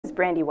Is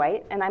Brandie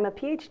White, and I'm a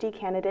PhD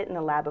candidate in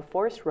the lab of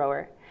Forrest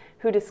Rower,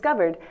 who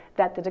discovered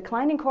that the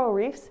decline in coral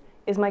reefs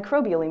is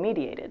microbially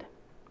mediated.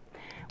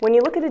 When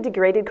you look at a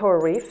degraded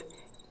coral reef,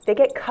 they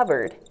get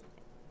covered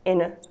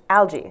in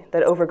algae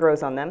that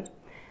overgrows on them.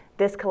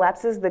 This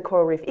collapses the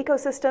coral reef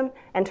ecosystem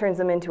and turns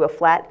them into a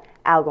flat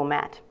algal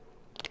mat.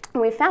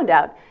 And we found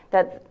out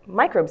that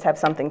microbes have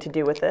something to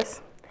do with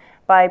this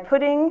by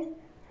putting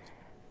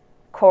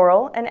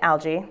coral and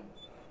algae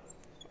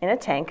in a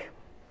tank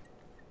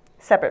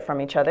separate from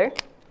each other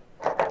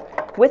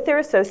with their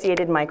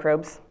associated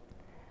microbes,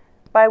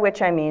 by which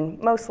I mean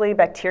mostly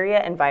bacteria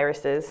and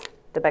viruses.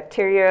 The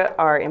bacteria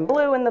are in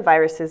blue and the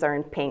viruses are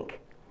in pink.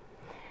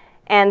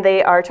 And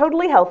they are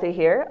totally healthy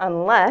here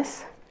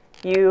unless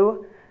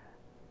you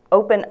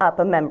open up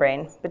a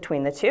membrane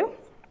between the two.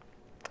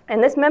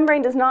 And this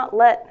membrane does not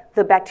let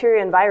the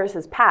bacteria and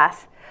viruses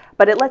pass,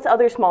 but it lets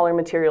other smaller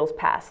materials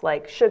pass,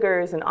 like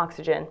sugars and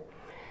oxygen.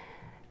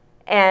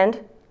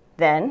 And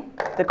then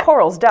the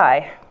corals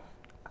die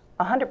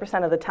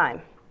 100% of the time,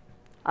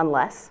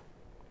 unless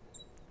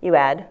you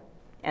add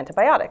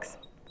antibiotics.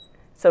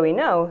 So we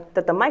know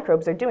that the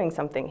microbes are doing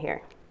something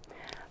here.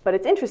 But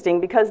it's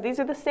interesting because these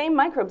are the same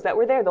microbes that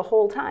were there the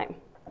whole time.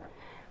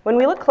 When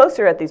we look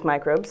closer at these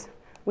microbes,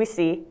 we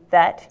see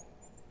that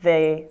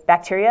the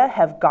bacteria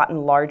have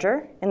gotten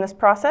larger in this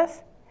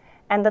process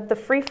and that the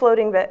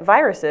free-floating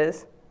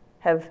viruses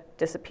have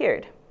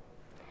disappeared.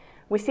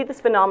 We see this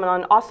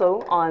phenomenon also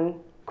on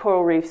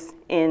coral reefs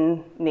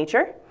in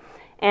nature.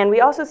 And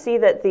we also see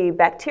that the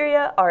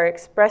bacteria are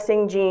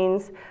expressing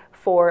genes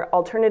for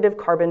alternative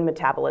carbon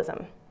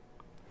metabolism.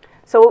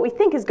 So what we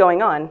think is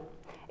going on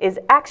is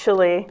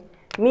actually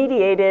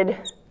mediated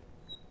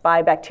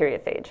by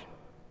bacteriophage.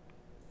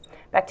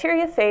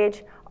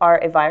 Bacteriophage are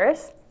a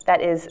virus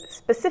that is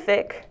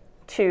specific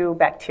to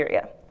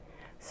bacteria.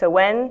 So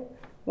when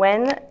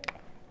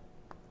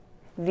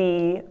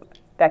the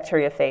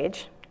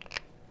bacteriophage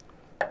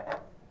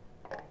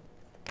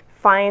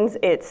finds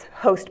its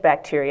host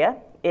bacteria,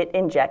 it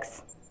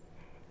injects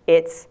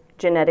its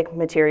genetic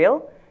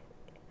material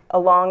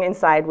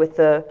alongside with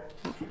the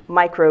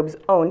microbe's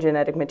own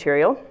genetic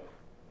material.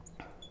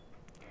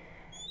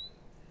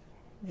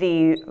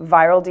 The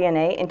viral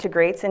DNA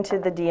integrates into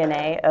the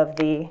DNA of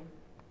the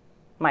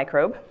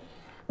microbe.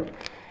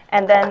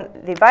 And then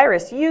the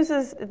virus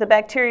uses the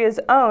bacteria's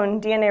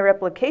own DNA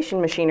replication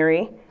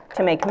machinery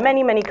to make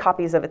many, many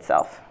copies of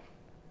itself.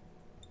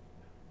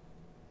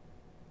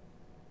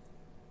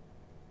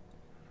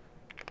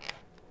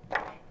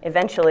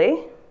 Eventually,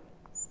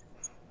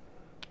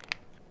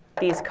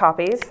 these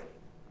copies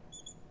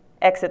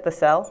exit the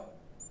cell,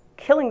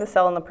 killing the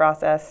cell in the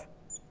process,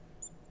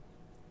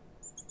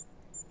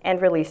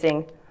 and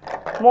releasing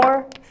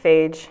more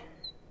phage,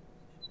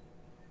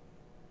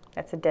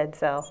 that's a dead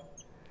cell,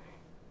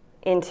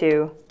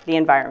 into the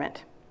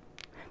environment.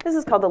 This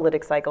is called the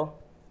lytic cycle.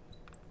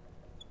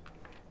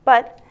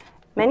 But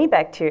many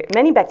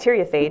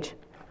bacteriophage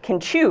can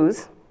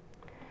choose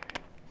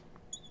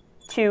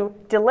to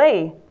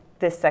delay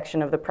this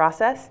section of the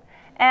process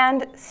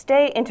and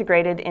stay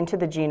integrated into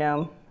the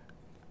genome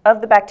of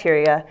the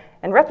bacteria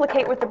and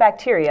replicate with the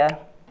bacteria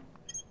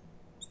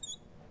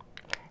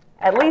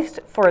at least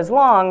for as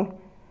long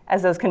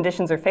as those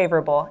conditions are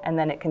favorable, and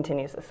then it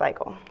continues the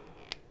cycle.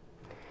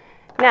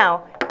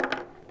 Now,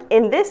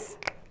 in this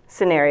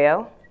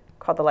scenario,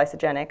 called the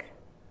lysogenic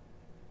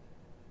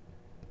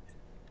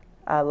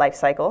life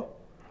cycle,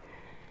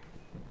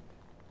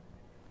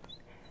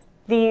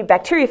 the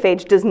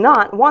bacteriophage does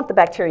not want the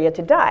bacteria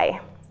to die,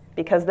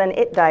 because then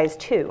it dies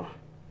too.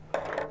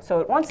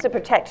 So it wants to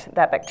protect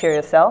that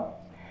bacteria cell,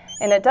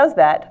 and it does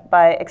that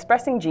by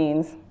expressing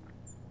genes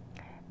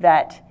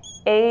that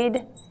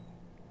aid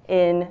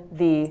in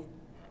the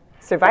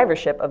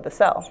survivorship of the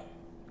cell.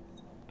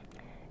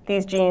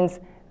 These genes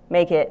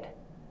make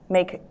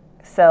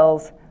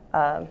cells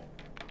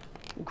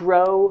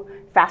grow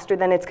faster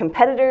than its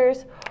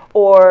competitors,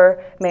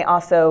 or may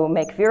also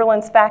make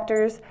virulence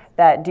factors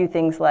that do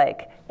things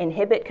like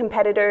inhibit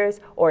competitors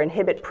or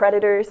inhibit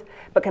predators,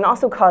 but can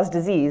also cause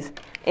disease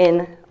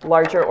in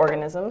larger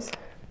organisms,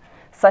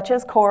 such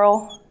as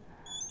coral,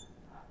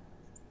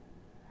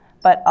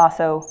 but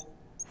also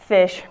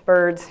fish,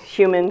 birds,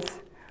 humans,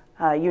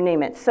 you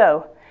name it.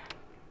 So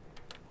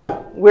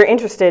we're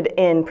interested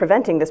in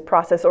preventing this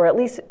process, or at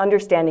least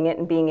understanding it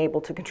and being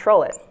able to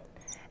control it.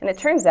 And it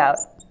turns out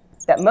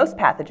that most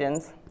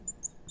pathogens,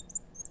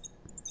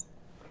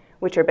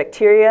 which are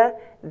bacteria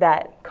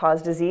that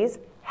cause disease,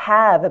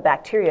 have a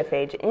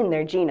bacteriophage in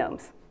their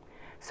genomes.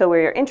 So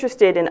we're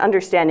interested in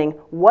understanding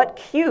what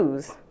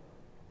cues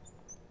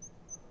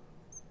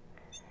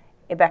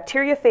a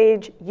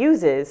bacteriophage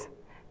uses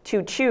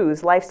to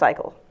choose life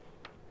cycle.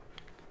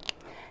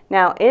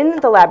 Now,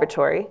 in the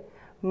laboratory,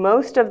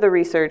 most of the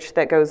research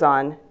that goes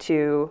on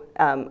to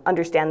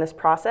understand this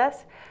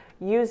process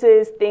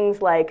uses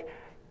things like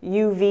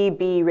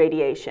UVB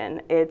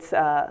radiation. It's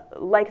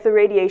like the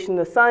radiation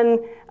the sun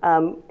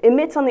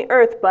emits on the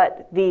Earth,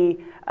 but the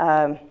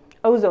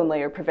ozone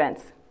layer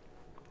prevents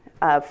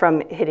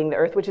from hitting the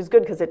Earth, which is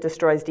good because it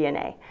destroys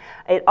DNA.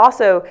 It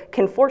also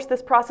can force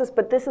this process,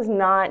 but this is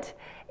not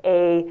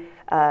a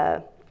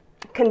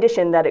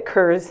condition that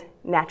occurs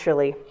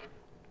naturally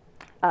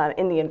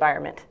in the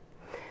environment.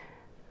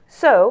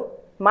 So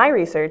my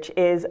research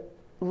is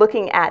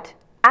looking at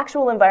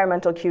actual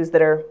environmental cues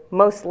that are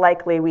most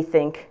likely, we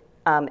think,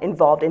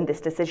 involved in this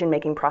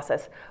decision-making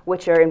process,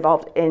 which are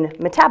involved in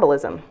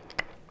metabolism.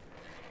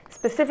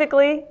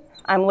 Specifically,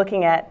 I'm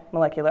looking at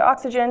molecular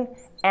oxygen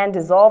and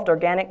dissolved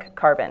organic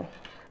carbon.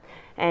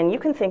 And you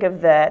can think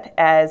of that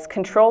as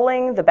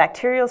controlling the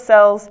bacterial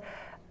cell's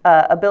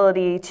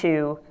ability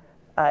to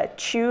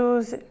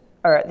choose,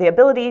 or the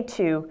ability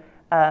to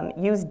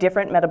use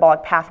different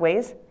metabolic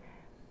pathways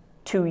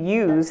to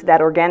use that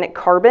organic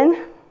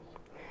carbon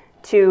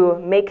to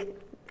make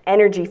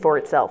energy for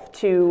itself,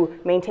 to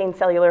maintain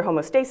cellular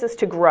homeostasis,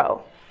 to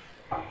grow.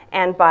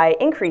 And by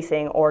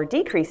increasing or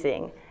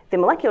decreasing the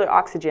molecular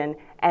oxygen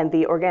and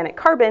the organic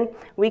carbon,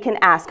 we can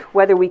ask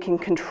whether we can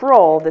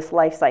control this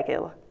life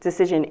cycle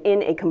decision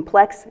in a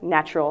complex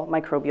natural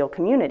microbial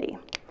community.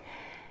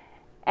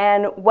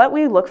 And what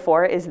we look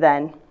for is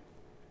then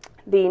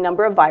the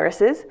number of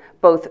viruses,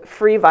 both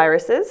free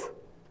viruses,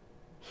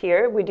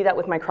 here we do that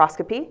with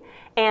microscopy,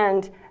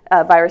 and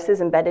viruses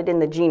embedded in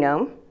the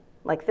genome,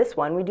 like this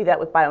one, we do that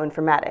with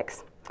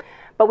bioinformatics.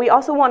 But we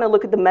also want to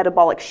look at the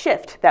metabolic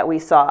shift that we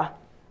saw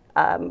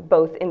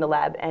both in the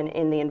lab and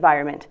in the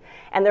environment.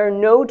 And there are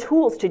no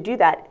tools to do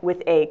that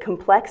with a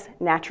complex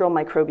natural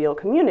microbial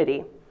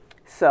community.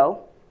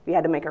 So we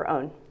had to make our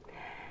own.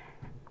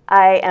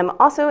 I am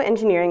also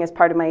engineering, as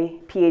part of my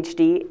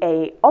PhD,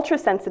 a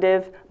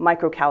ultrasensitive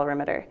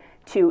microcalorimeter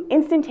to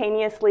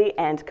instantaneously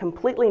and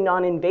completely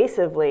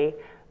non-invasively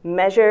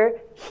measure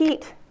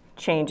heat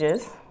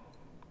changes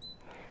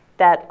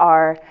that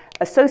are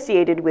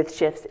associated with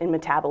shifts in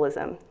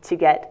metabolism to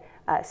get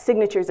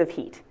signatures of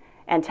heat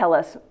and tell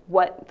us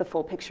what the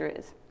full picture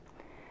is.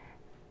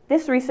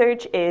 This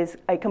research is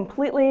a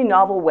completely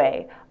novel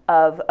way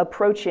of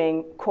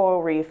approaching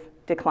coral reef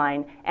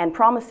decline and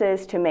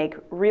promises to make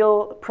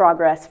real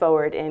progress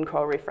forward in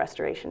coral reef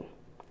restoration.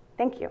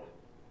 Thank you.